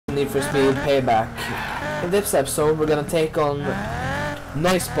Need for Speed Payback. In this episode we're gonna take on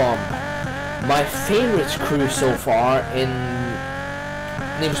Noise Bomb, my favorite crew so far in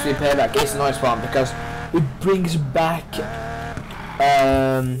Need for Speed Payback is Noise Bomb because it brings back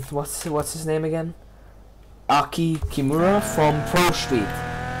what's his name again? Aki Kimura from Pro Street,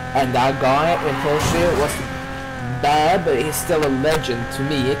 and that guy in Pro Street was bad, but he's still a legend to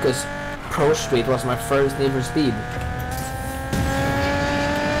me because Pro Street was my first Need for Speed.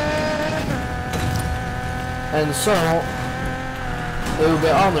 And so, it will be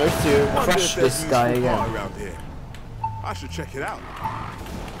an honor to crush this guy again. Around here. I should check it out.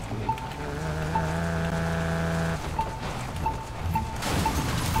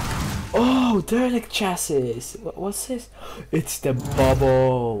 Oh, derelict chassis. What's this? It's the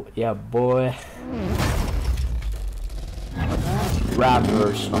bubble. Yeah, boy.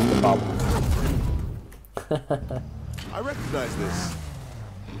 Rappers on the bubble. I recognize this.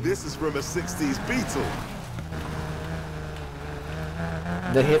 This is from a 60s Beetle.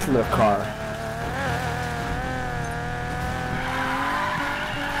 The Hitler car.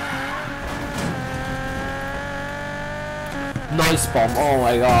 Noise Bomb, oh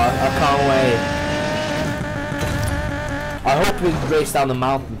my god, I can't wait. I hope we race down the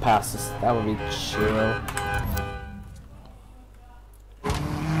mountain passes, that would be chill.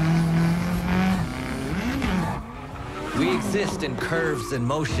 We exist in curves and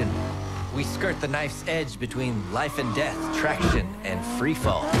motion. We skirt the knife's edge between life and death, traction, and free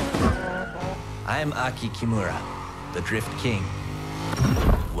fall. I'm Aki Kimura, the Drift King.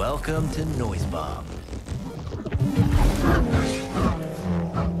 Welcome to Noise Bomb.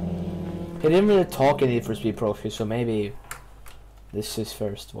 He didn't really talk in Need for Speed Pro, so maybe this is his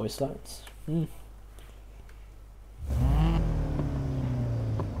first voice lines.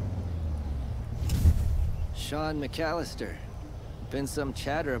 Sean McAllister. Been some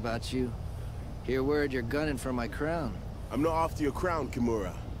chatter about you. Hear word you're gunning for my crown. I'm not after your crown,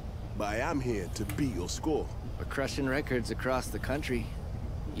 Kimura, but I am here to beat your score. We're crushing records across the country.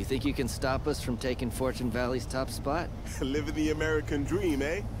 You think you can stop us from taking Fortune Valley's top spot? Living the American dream,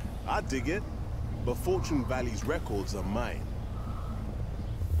 eh? I dig it. But Fortune Valley's records are mine.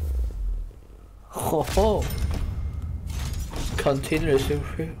 Ho ho! Continuous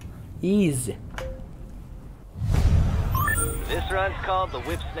easy. This run's called the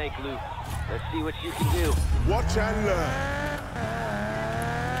Whip Snake Loop. Let's see what you can do. Watch and learn.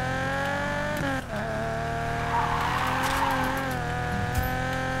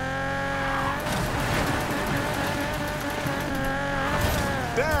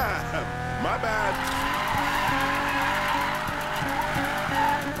 Damn! My bad.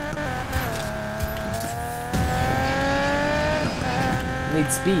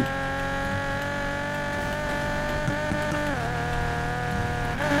 Need speed.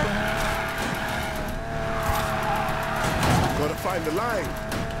 Gotta find the line.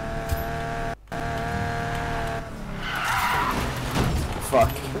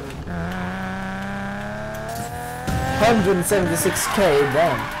 Fuck. 176k,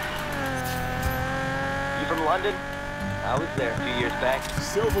 damn. You from London? I was there a few years back.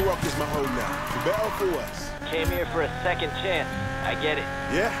 Silver Rock is my home now. For better or for worse. Came here for a second chance. I get it.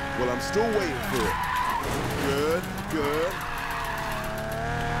 Yeah, well, I'm still waiting for it. Good, good.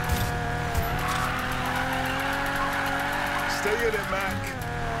 Stay in it, Mac.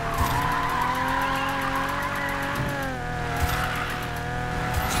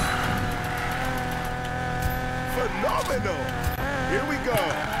 Phenomenal. Here we go.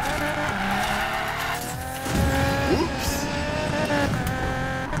 Oops.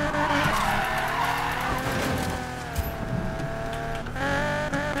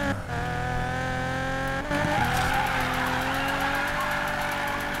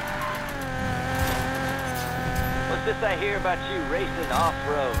 What's this I hear about you racing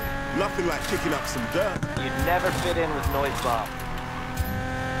off-road? Nothing like kicking up some dirt. You'd never fit in with Noise Bomb.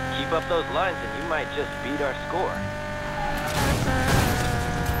 Keep up those lines and you might just beat our score.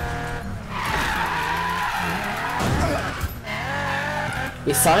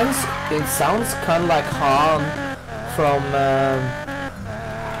 It sounds kind of like Han from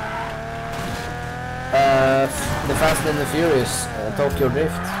the Fast and the Furious Tokyo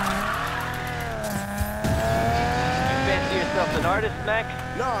Drift. You fancy yourself an artist, Mac?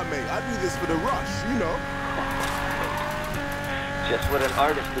 Nah, mate, I do this for the rush, you know. Just what an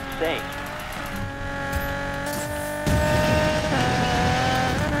artist would say.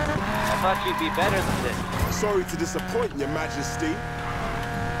 I thought you'd be better than this. Sorry to disappoint, Your Majesty.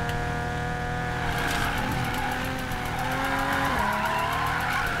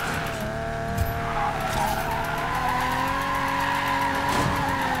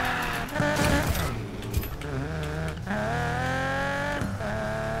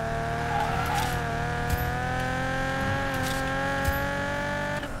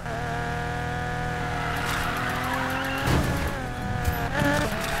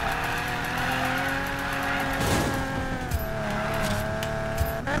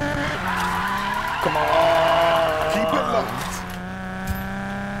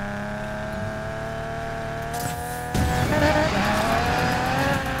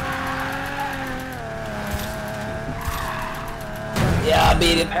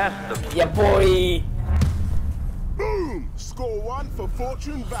 beat it. Past the Yeah, boy. Boom! Score 1 for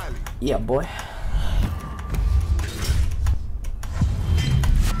Fortune Valley. Yeah, boy.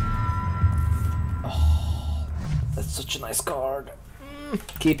 Oh, that's such a nice card.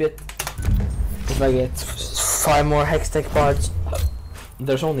 Keep it. If I get 5 more Hextech parts.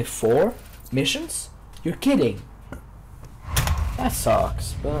 There's only 4 missions? You're kidding. That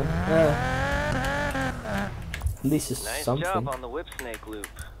sucks, but at least it's nice something. job on the whip snake loop.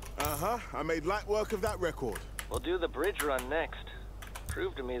 Uh-huh. I made light work of that record. We'll do the bridge run next.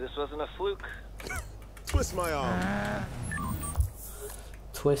 Prove to me this wasn't a fluke. Twist my arm.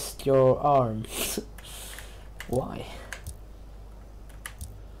 Twist your arm. Why?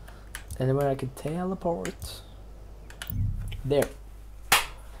 Anywhere I could teleport. There.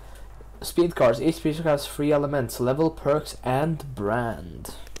 Speed cards. Each speed card has 3 elements: level, perks, and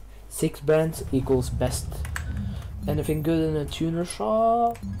brand. 6 brands equals best. Anything good in a tuner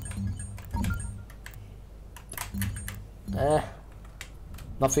shop?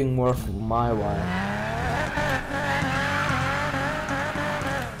 Nothing worth my while.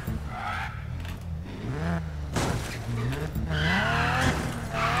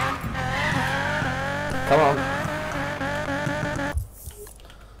 Come on.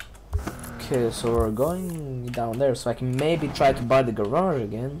 Okay, so we're going down there, so I can maybe try to buy the garage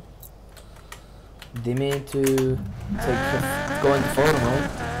again. They mean to go into photo mode.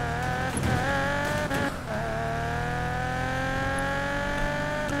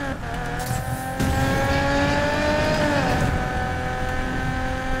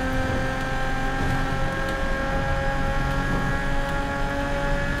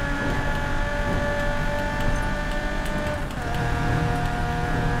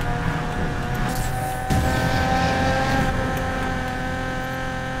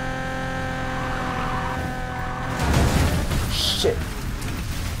 Shit.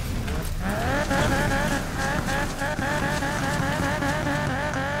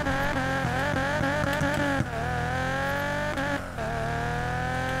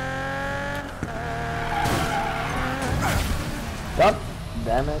 God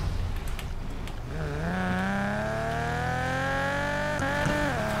damn it.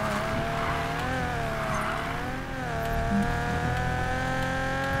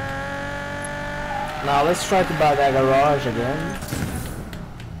 Now let's try to buy that garage again.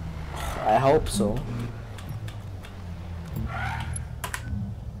 I hope so.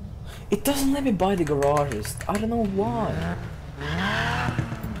 It doesn't let me buy the garages. I don't know why.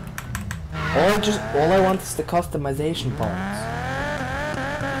 All I want is the customization parts.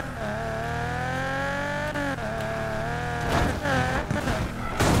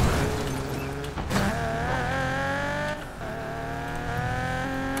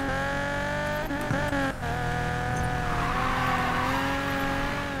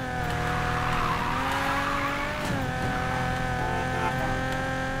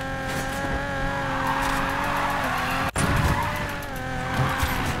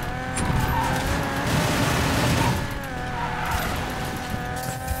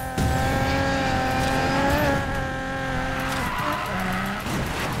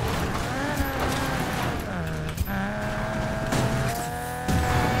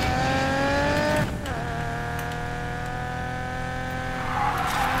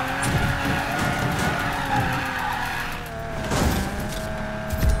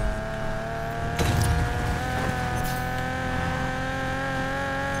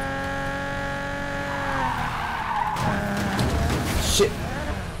 Shit.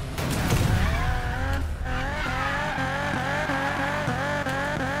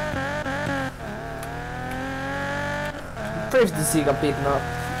 First the sea got beaten up.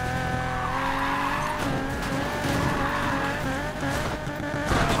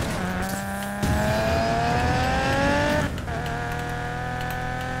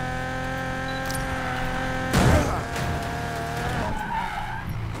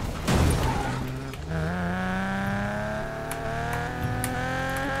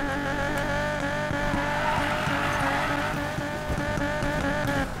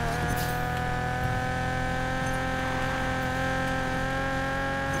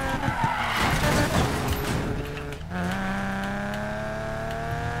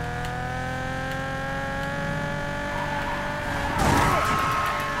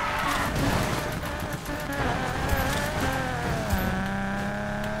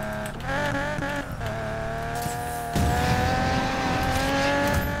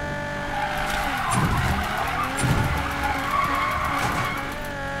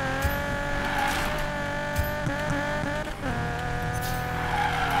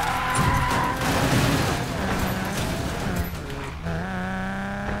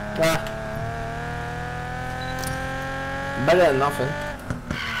 Better than nothing.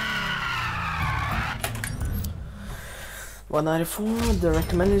 194, the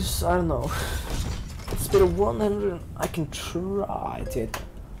recommended is, I don't know. It's been a 100, I can try it.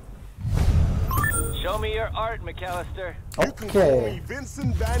 Show me your art, McAllister. You can call me Okay.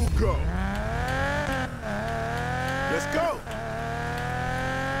 Vincent Van Gogh. Let's go.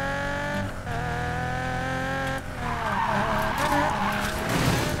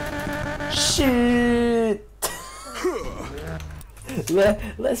 Shit!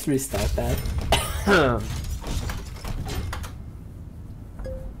 Let's restart that.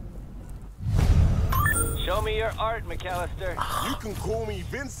 Show me your art, McAllister. You can call me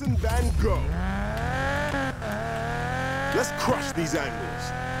Vincent Van Gogh. Let's crush these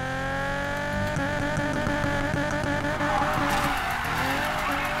angles.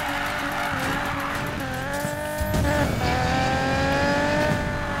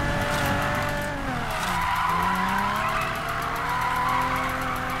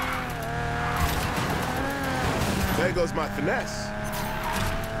 There goes my finesse.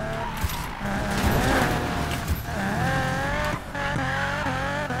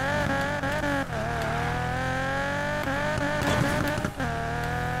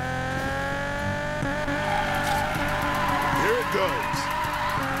 Here it goes.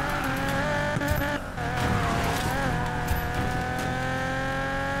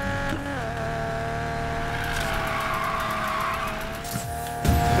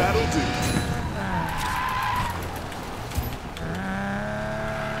 That'll do.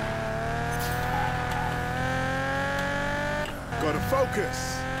 Gotta focus.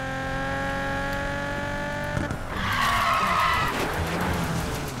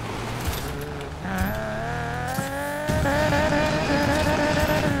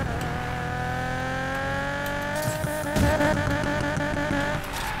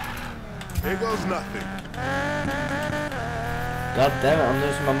 Here goes nothing. God damn it, I'm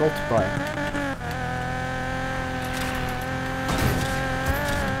losing my multiplier.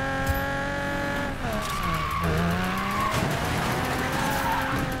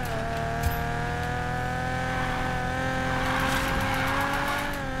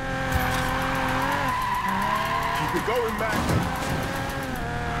 Keep it going, Mac.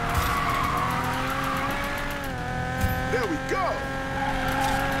 There we go.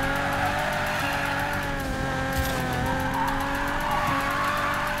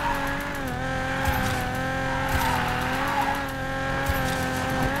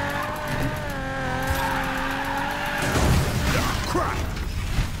 Crap.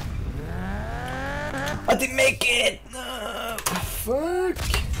 I didn't make it! Fuck!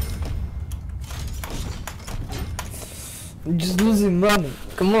 I'm just losing money.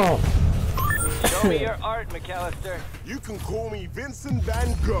 Come on. Show me your art, McAllister. You can call me Vincent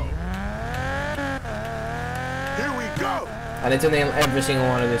Van Gogh. Here we go. I need to nail every single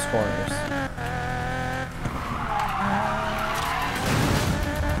one of these corners.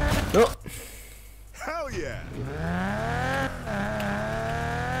 No. Hell yeah.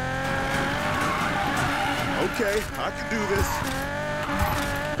 Okay, I can do this.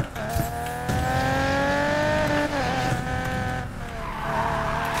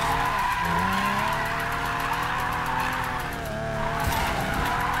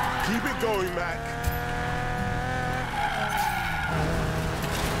 Keep it going, Mac.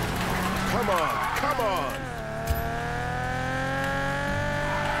 Come on, come on.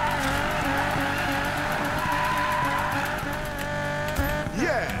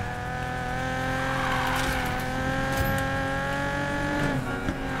 Yeah.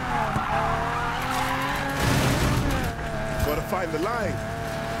 Gotta find the line.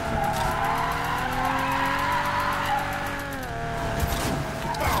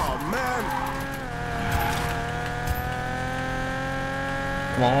 Oh, man.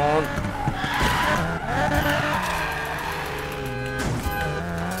 Come on.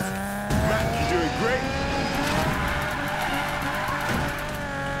 Matt, you're doing great.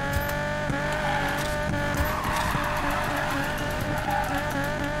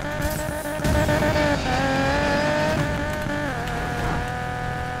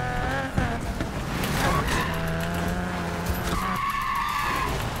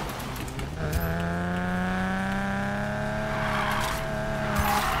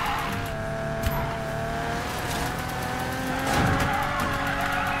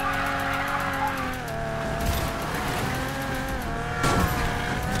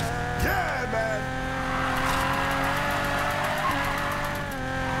 Yeah, man.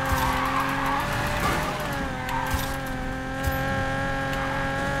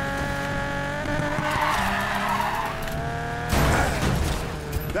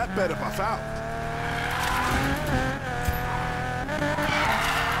 That better buff out.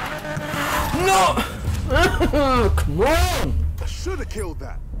 No! Come on! I should have killed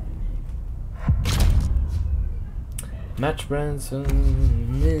that. Match Branson.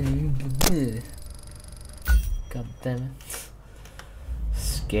 God damn it.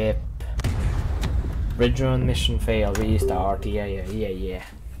 Skip. Bridge run mission failed. Restart. Yeah.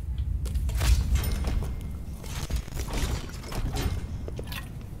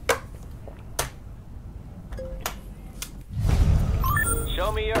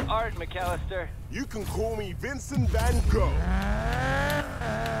 Show me your art, McAllister. You can call me Vincent Van Gogh.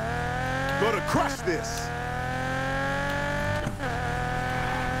 Gotta crush this.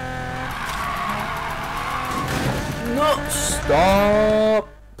 No! Stop!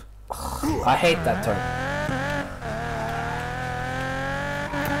 I hate that turn.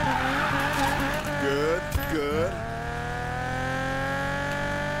 Good.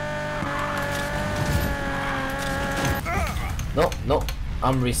 No,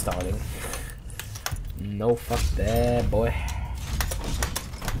 I'm restarting. No, fuck that, boy.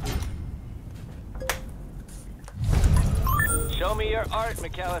 Show me your art,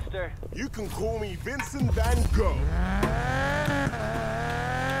 McAllister. You can call me Vincent Van Gogh.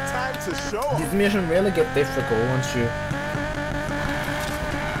 Time to show off. This mission really get difficult once you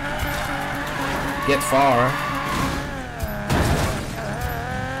get far.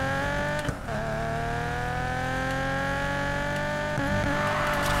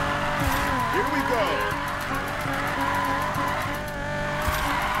 Here we go.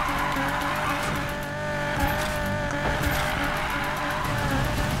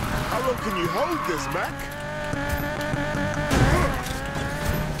 How long can you hold this, Mac?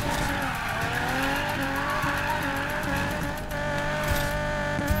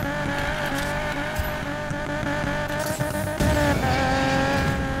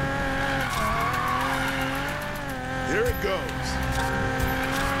 Here it goes.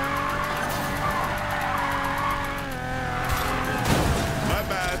 My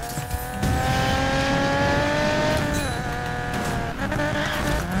bad.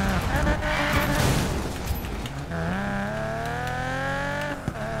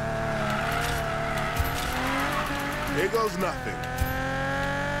 Here goes nothing.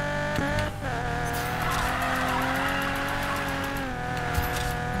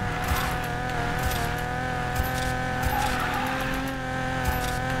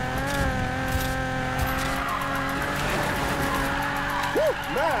 Woo,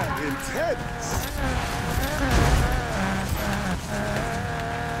 man, intense.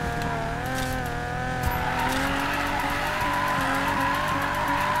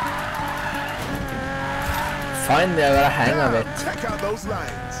 Finally, I got a hang of it. Check out those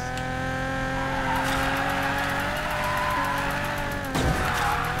lines.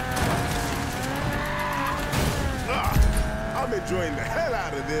 I'm enjoying the hell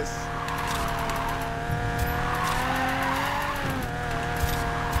out of this.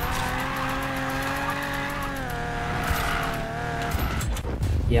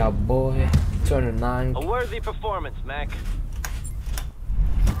 Yeah, boy. 209. A worthy performance, Mac.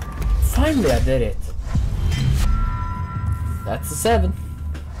 Finally, I did it. That's a 7.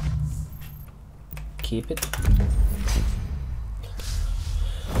 Keep it.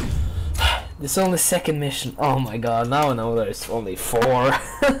 This is only second mission. Oh my god, now I know there's only 4.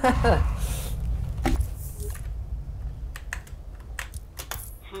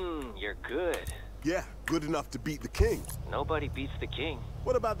 You're good. Yeah, good enough to beat the king. Nobody beats the king.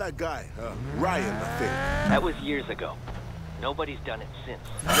 What about that guy? Ryan, I think. That was years ago. Nobody's done it since.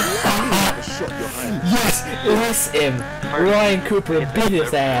 I shot your hand. Yes, it was him. Ryan Cooper beat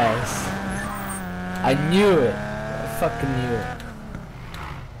his ass. I knew it. I fucking knew it.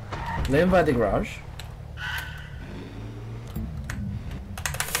 Let me buy the garage.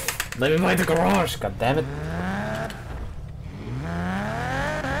 Let me buy the garage. God damn it.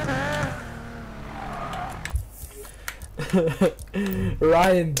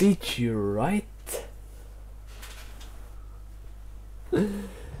 Ryan beat you, right?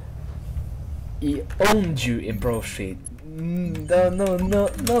 He owned you in Bro Street. No,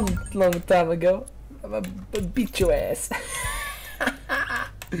 not long time ago. I beat your ass.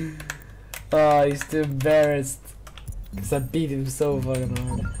 Oh, he's too embarrassed. Because I beat him so fucking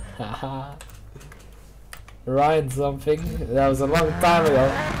hard. Ryan something. That was a long time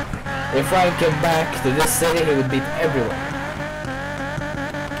ago. If Ryan came back to this city, he would beat everyone.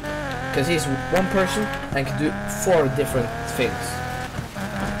 Because he's one person and can do 4 different things.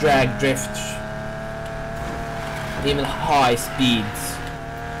 Drag, drift, even high speeds.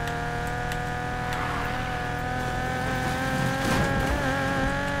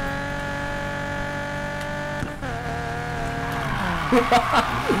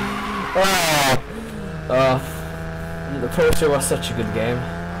 The Poacher was such a good game.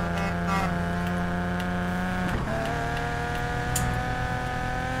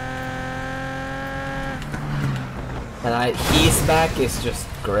 And he's back is just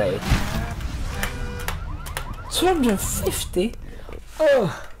great. 250?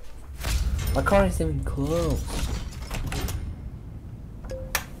 Oh, my car isn't even close.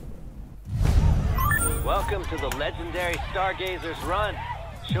 Welcome to the legendary Stargazer's Run.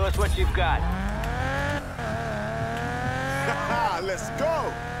 Show us what you've got. Let's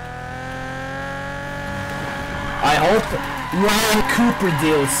go! I hope Ryan Cooper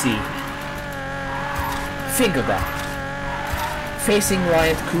DLC. Think of that. Facing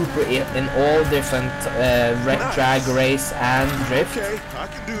Ryan Cooper in all different Nice. drag race and drift. Okay, I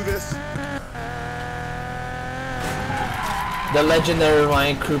can do this. The legendary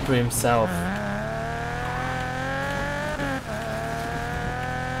Ryan Cooper himself.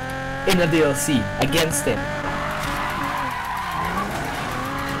 In a DLC against him.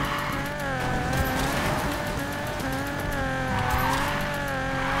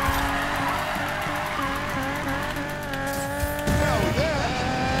 Hell yeah!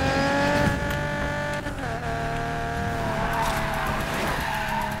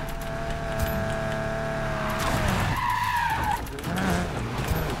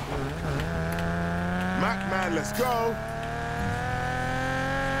 Mac man, let's go!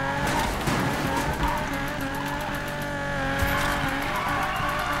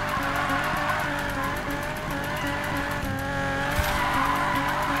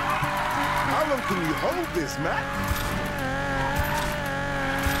 How long can you hold this, Mac?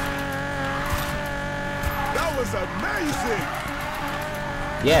 That was amazing!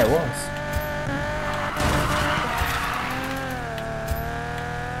 Yeah, it was.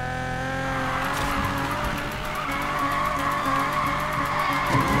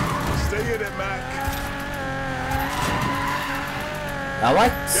 Stay in it, Mac. I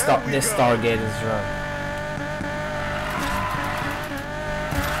like There we this go. Stargazer's Run.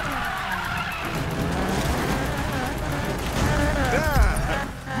 Yeah,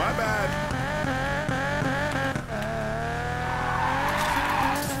 my bad.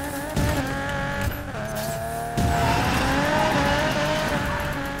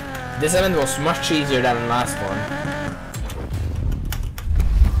 This event was much easier than the last one.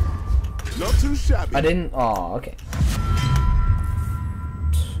 Not too shabby. I didn't. Oh, okay.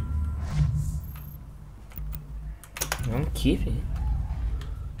 I'm keeping it.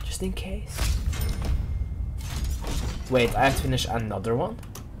 Just in case. Wait, I have to finish another one?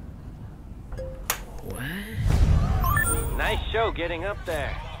 What? Nice show getting up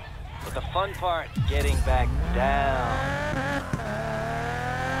there. But the fun part, getting back down.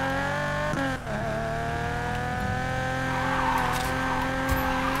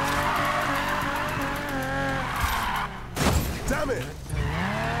 Damn it!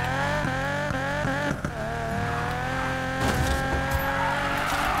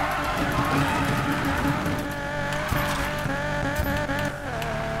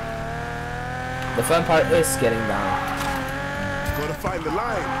 The fun part is getting down. Gotta find the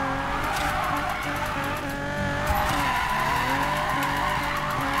line.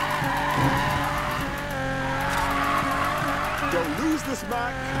 Don't lose this,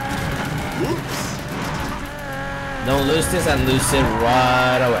 Mac. Whoops. Don't lose this and lose it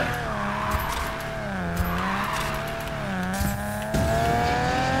right away.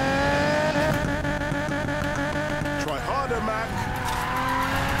 Try harder, Mac.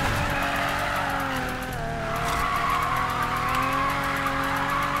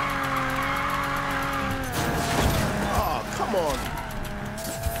 Oh, come on.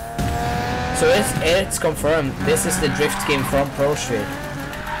 So it's confirmed. This is the drift game from Pro Street.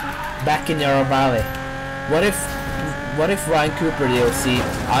 Back in Yarra Valley. What if Ryan Cooper DLC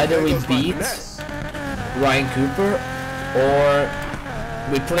either we There goes my beat finesse. Ryan Cooper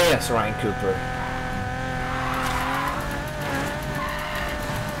or we play as Ryan Cooper?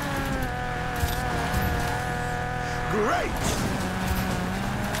 Great.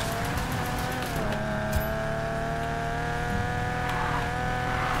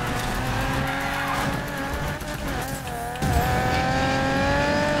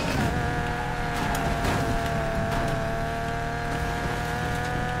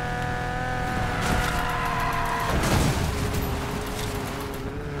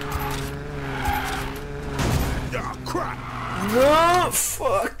 Ah, crap. No,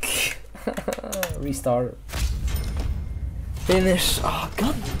 fuck. Restart. Finish. Oh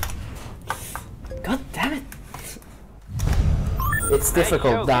god. God damn it. It's Nice show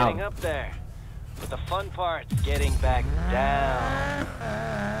difficult getting down. up there. But the fun part's getting back down.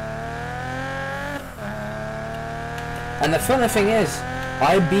 And the funny thing is,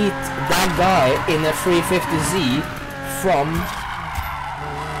 I beat that guy in a 350Z from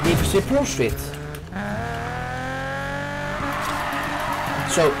Need for Speed Pro Street.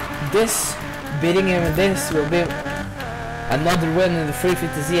 So this, beating him in this will be another win in the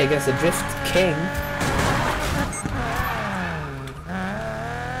 350Z against the Drift King.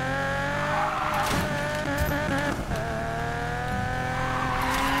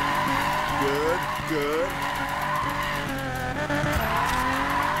 Good, good.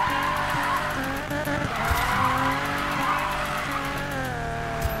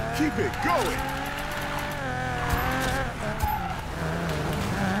 Keep it going.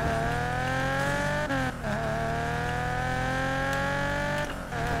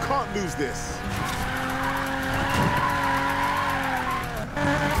 Can't lose this.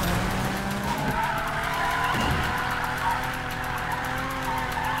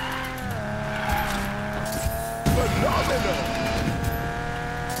 Phenomenal.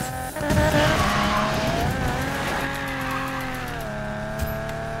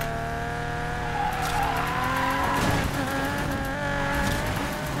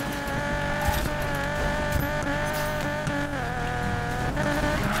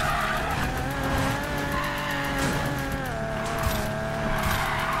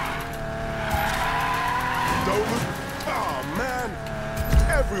 Oh man,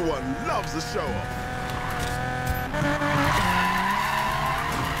 everyone loves the show off.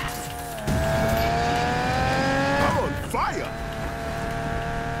 I'm on fire.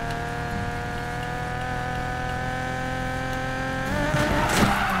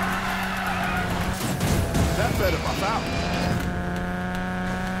 That better pop out.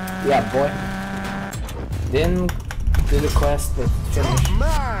 Yeah, boy. Didn't do the quest, but finish. Oh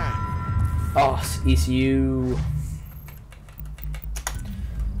man. Oh, ECU.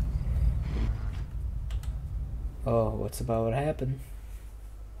 Oh, what's about what happened?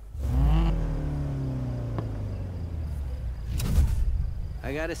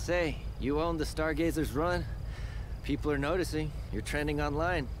 I gotta say, you own the Stargazer's run. People are noticing. You're trending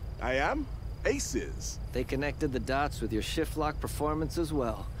online. I am? Aces. They connected the dots with your shift lock performance as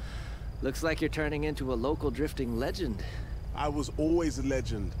well. Looks like you're turning into a local drifting legend. I was always a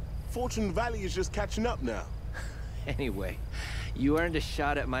legend. Fortune Valley is just catching up now. Anyway, you earned a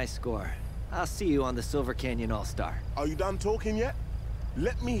shot at my score. I'll see you on the Silver Canyon All-Star. Are you done talking yet?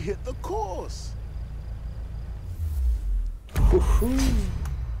 Let me hit the course.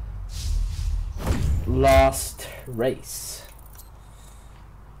 Last race.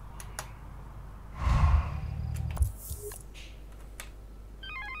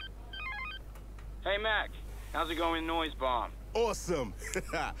 Hey Mac, how's it going, Noise Bomb? Awesome.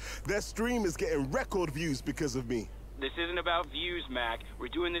 Their stream is getting record views because of me. This isn't about views, Mac. We're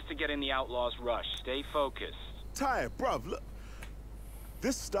doing this to get in the Outlaws rush. Stay focused. Ty, bruv, look.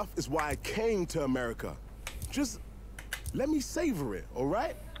 This stuff is why I came to America. Just let me savor it, all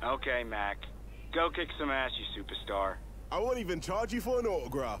right? Okay, Mac. Go kick some ass, you superstar. I won't even charge you for an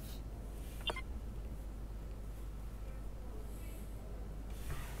autograph.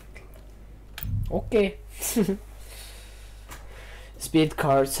 Okay. Speed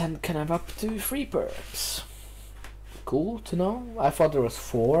cards can have up to 3 perks. Cool to know. I thought there was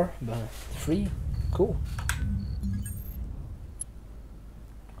 4, but 3. Cool.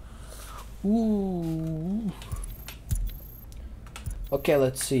 Ooh. Okay,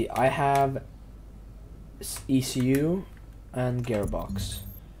 let's see. I have ECU and gearbox.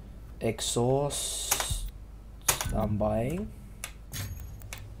 Exhaust I'm buying.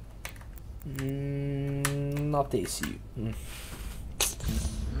 Not ECU.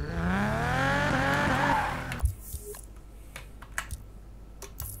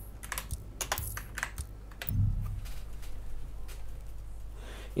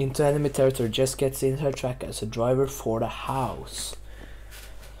 Into enemy territory, just gets into her track as a driver for the house.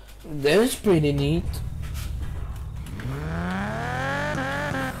 That's pretty neat.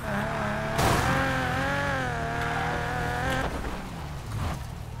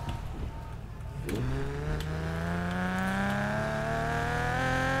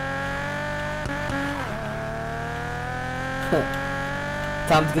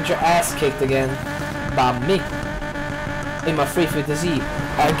 Time to get your ass kicked again by me in my 350Z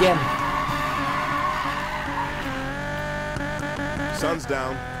again. Sun's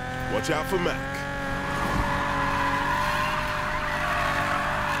down. Watch out for Mac.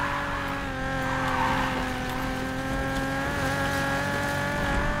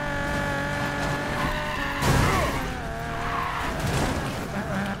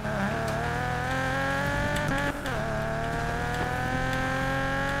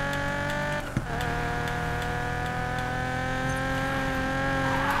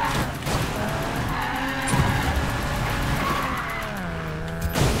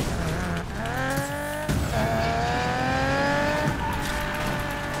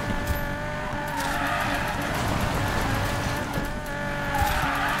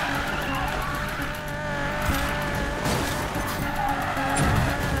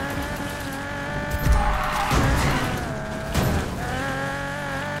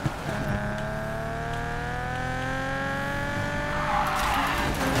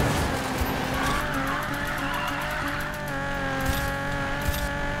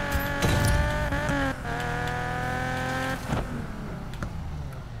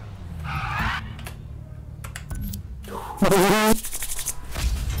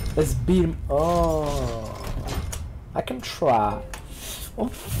 Let's beat him. Oh, I can try.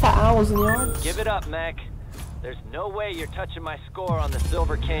 1,000 yards. Give it up, Mac. There's no way you're touching my score on the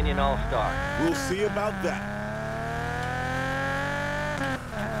Silver Canyon All-Star. We'll see about that.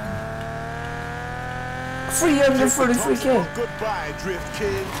 333k. Goodbye, Drift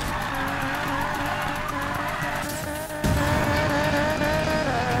King.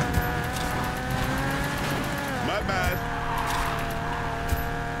 My bad.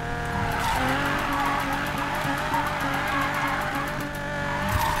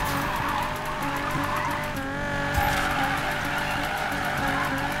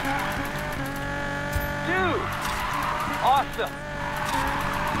 Dude! Awesome!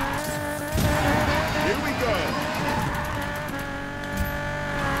 Here we go.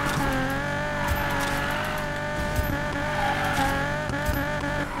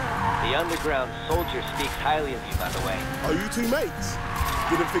 The underground soldier speaks highly of you, by the way. Are you two mates?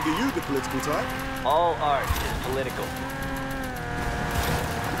 Didn't figure you the political type. All art is political.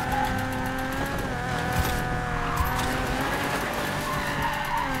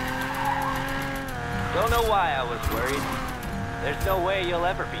 Don't know why I was worried. There's no way you'll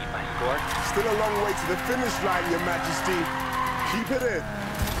ever beat my score. Still a long way to the finish line, Your Majesty. Keep it in.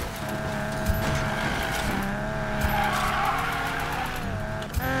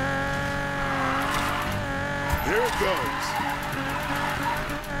 Here it goes.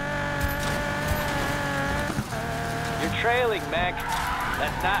 You're trailing, Mac.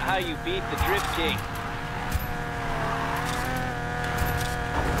 That's not how you beat the Drift King.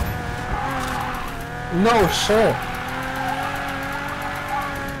 No shit.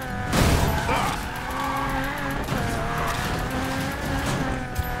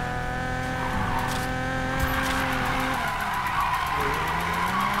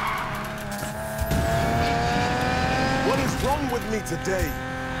 What is wrong with me today?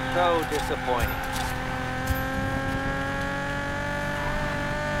 So disappointing.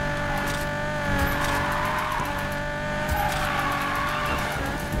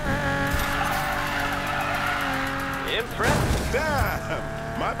 Impressive. Damn,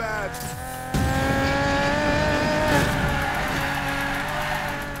 my bad.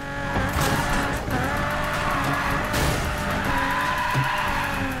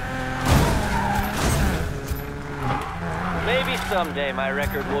 Maybe someday my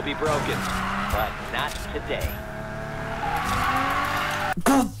record will be broken, but not today.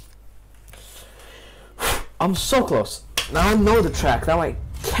 I'm so close. Now I know the track. Now I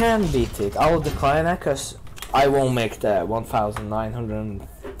can beat it. I will decline that because I won't make the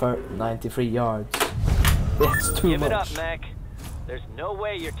 1,993 yards. It's too Give much. it up, Mac. There's no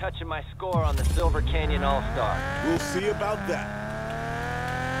way you're touching my score on the Silver Canyon All-Star. We'll see about that.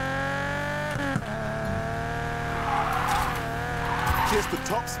 Kiss the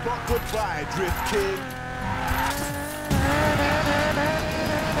top spot goodbye, Drift King.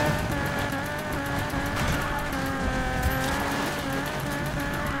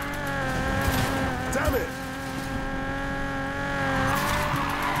 Damn it!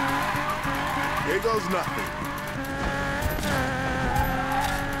 Here goes nothing.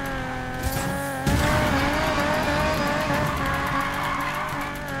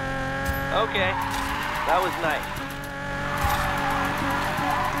 Okay, that was nice.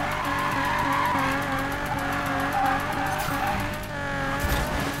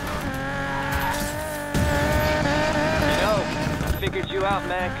 You know, I figured you out,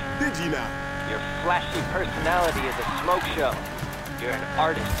 Mac. Did you now? Your flashy personality is a smoke show. You're an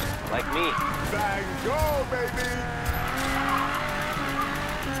artist, like me. Van Gogh, baby!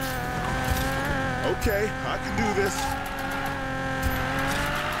 Okay, I can do this.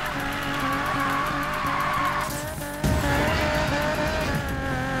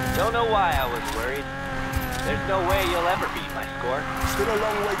 Don't know why I was worried. There's no way you'll ever beat my score. Still a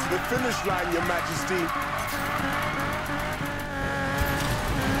long way to the finish line, Your Majesty.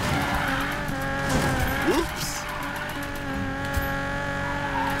 Whoops!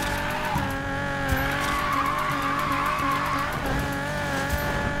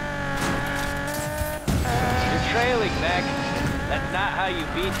 You're trailing, Mac. That's not how you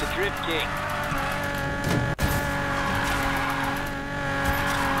beat the Drift King.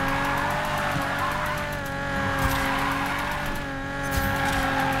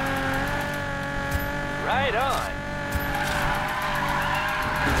 Right on.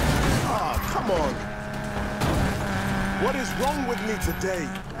 Ah, come on. What is wrong with me today?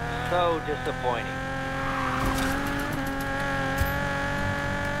 So disappointing.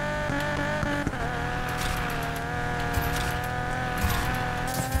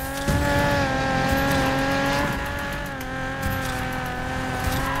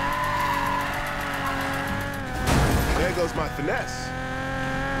 goes my finesse.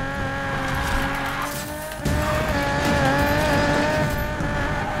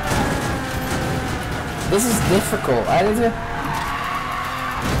 This is difficult. I need to.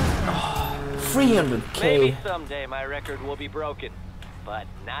 300k. Maybe someday my record will be broken, but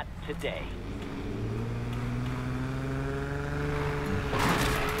not today.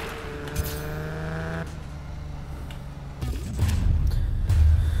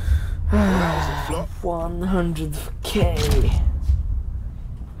 That was a flop. 100k.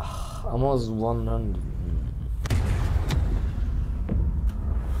 Almost 100.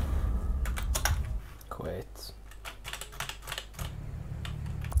 Quit.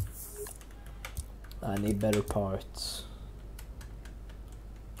 I need better parts.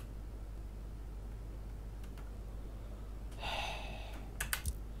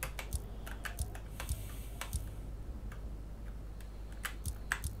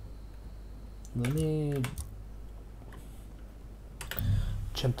 Let me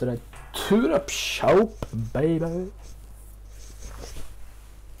jump to the Throwback shop, baby.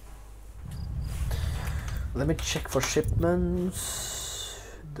 Let me check for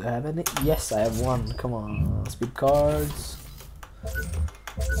shipments. Do I have any? Yes, I have one. Come on, speed cards.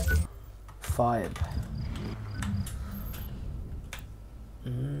 5.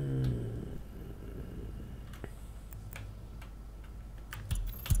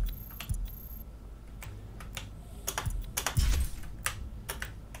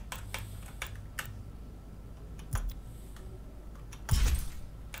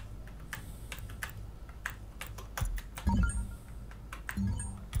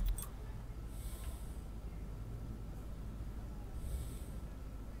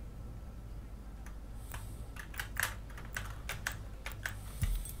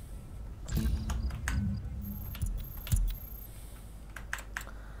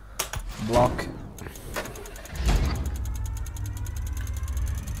 Block.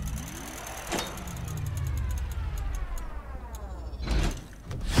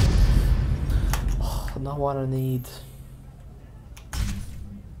 Oh, not what I need.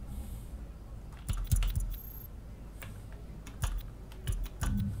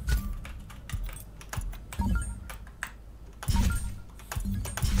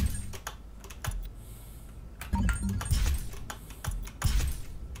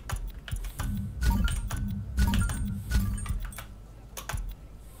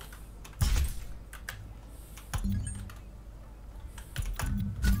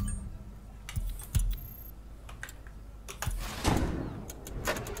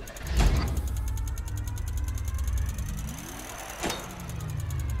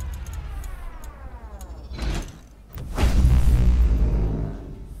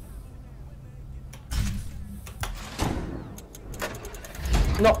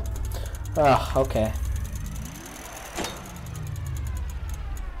 No. Ah, okay.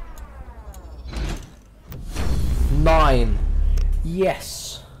 Nine.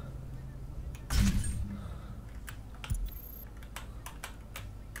 Yes.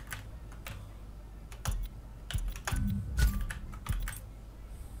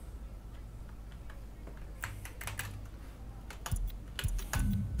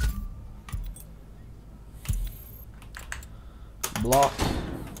 Block.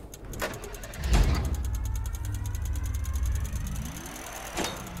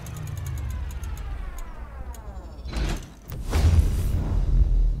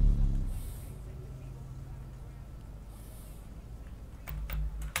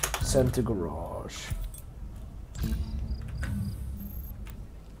 Send to garage.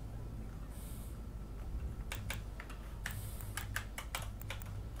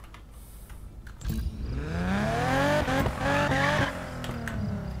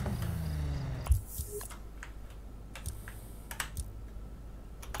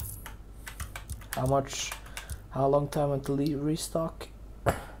 How much? How long time until restock?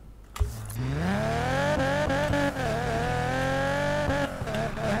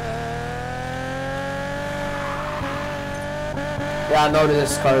 Yeah, I noticed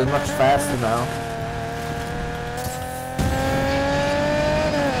this car is much faster now.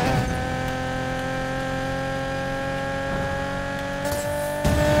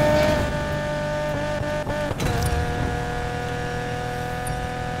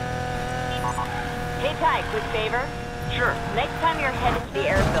 Hey Ty, quick favor? Sure. Next time you're headed to the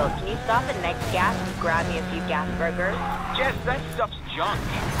airfield, can you stop at Next Gas and grab me a few gas burgers? Jess, that stuff's junk.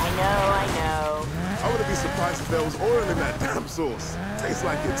 I know. I wouldn't be surprised if there was oil in that damn sauce. Tastes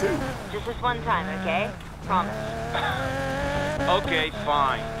like it too. Just this one time, okay? Promise. Okay,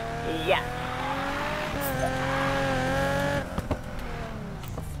 fine. Yes.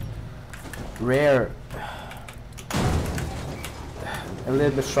 Rare. A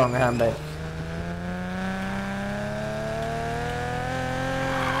little bit stronger handbrake.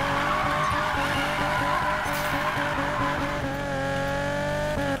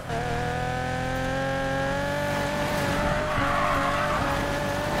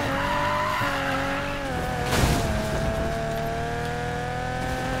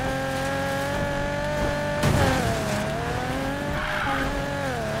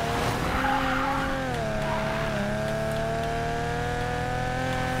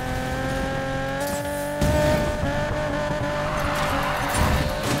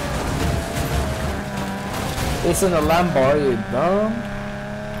 It's in a Lambo, you dumb.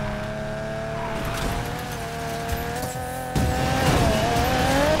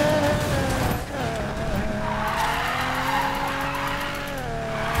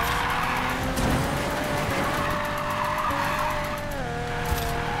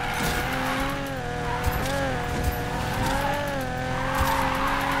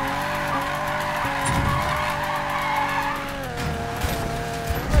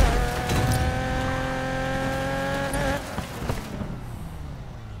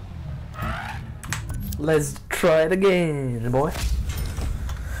 Let's try it again, boy.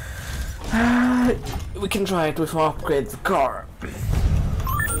 We can try it with upgrade the car.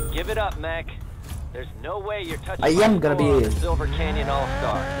 Give it up, Mac. There's no way you're touching I am gonna be the Silver Canyon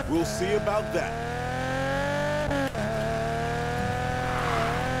All-Star. We'll see about that.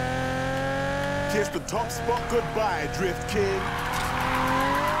 Kiss the top spot goodbye, Drift King.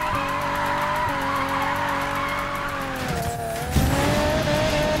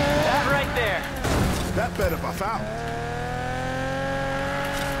 That right there. That better buff out.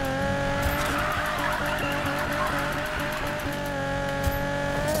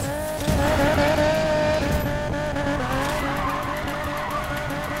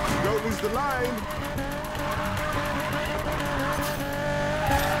 Don't lose the line.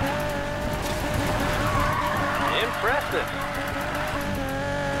 Impressive.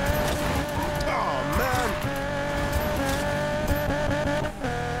 Oh, man.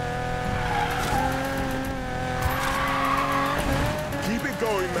 Keep it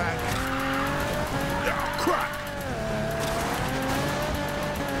going, Mac. Ah, crap.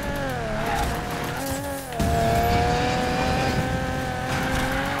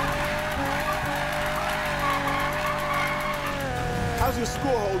 How's your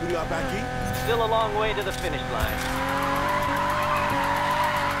score holding up, Aki? Still a long way to the finish line.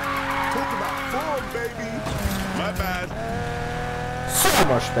 Talk about form, baby. My bad. So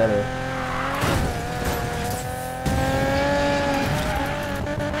much better.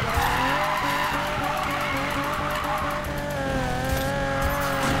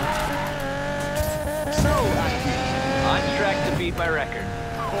 So, Aki. On track to beat my record.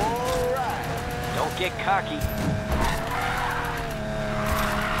 All right. Don't get cocky.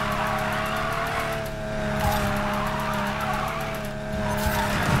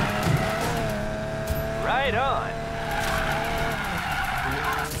 Right on.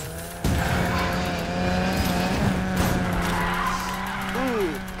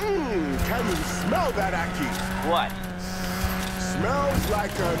 Can you smell that, Aki? What? Smells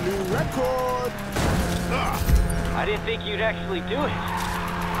like a new record. I didn't think you'd actually do it.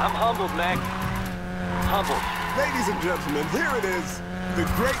 I'm humbled, Mac. Humbled. Ladies and gentlemen, here it is. The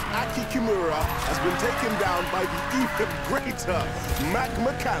great Aki Kimura has been taken down by the even greater Mac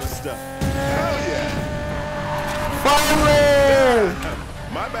McAllister. Hell yeah. Finally!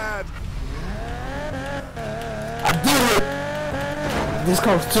 My bad. I did it! This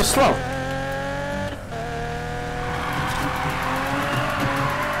car was too slow.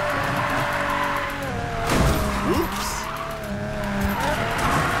 Whoops.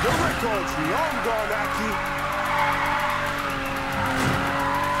 The record's long gone, Aki.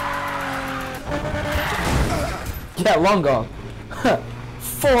 Yeah, long gone.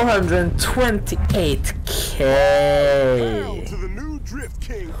 428k. To the new Drift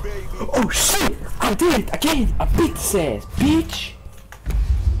King, baby. Oh shit! I did it again! I beat his ass, bitch!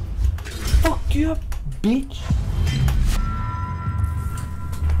 Fuck you up, bitch!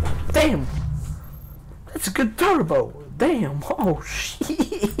 Damn! That's a good turbo! Damn! Oh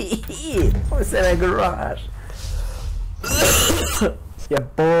shit! What's in that garage? Yeah,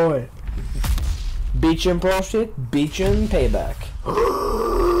 boy! Beach and pro shit, beach and payback.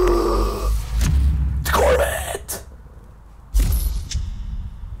 Corvette!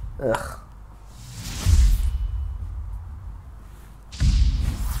 Ugh.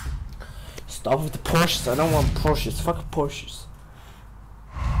 Stop with the Porsches. I don't want Porsches. Fuck Porsches.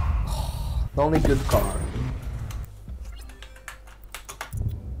 The only good car.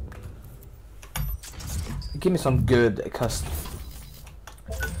 Give me some good custom.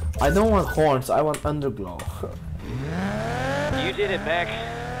 I don't want horns, I want underglow. You did it, Mac.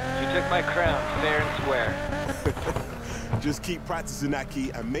 You took my crown fair and square. Just keep practicing,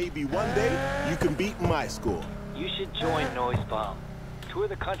 Aki, and maybe one day you can beat my score. You should join Noise Bomb. Tour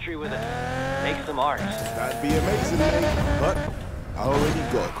the country with us. Make some art. That'd be amazing, mate. But I already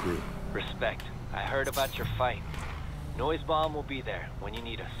got a crew. Respect. I heard about your fight. Noise Bomb will be there when you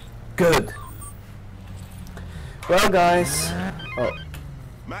need us. Good. Well, guys. Oh.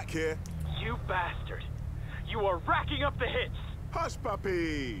 Mac here. You bastard. You are racking up the hits. Hush,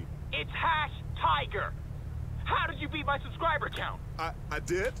 puppy. It's #Tiger. How did you beat my subscriber count? I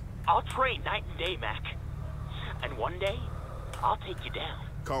did? I'll train night and day, Mac. And one day, I'll take you down.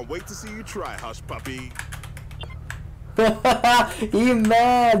 Can't wait to see you try, Hush, puppy. You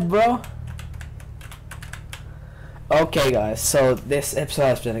mad, bro? Okay, guys, so this episode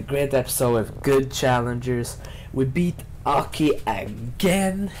has been a great episode with good challengers. We beat Aki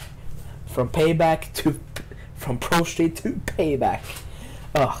again from Payback to from Pro Street to Payback.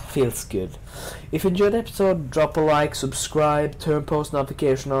 Oh, feels good. If you enjoyed the episode, drop a like, subscribe, turn post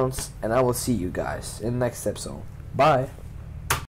notifications on, and I will see you guys in the next episode. Bye.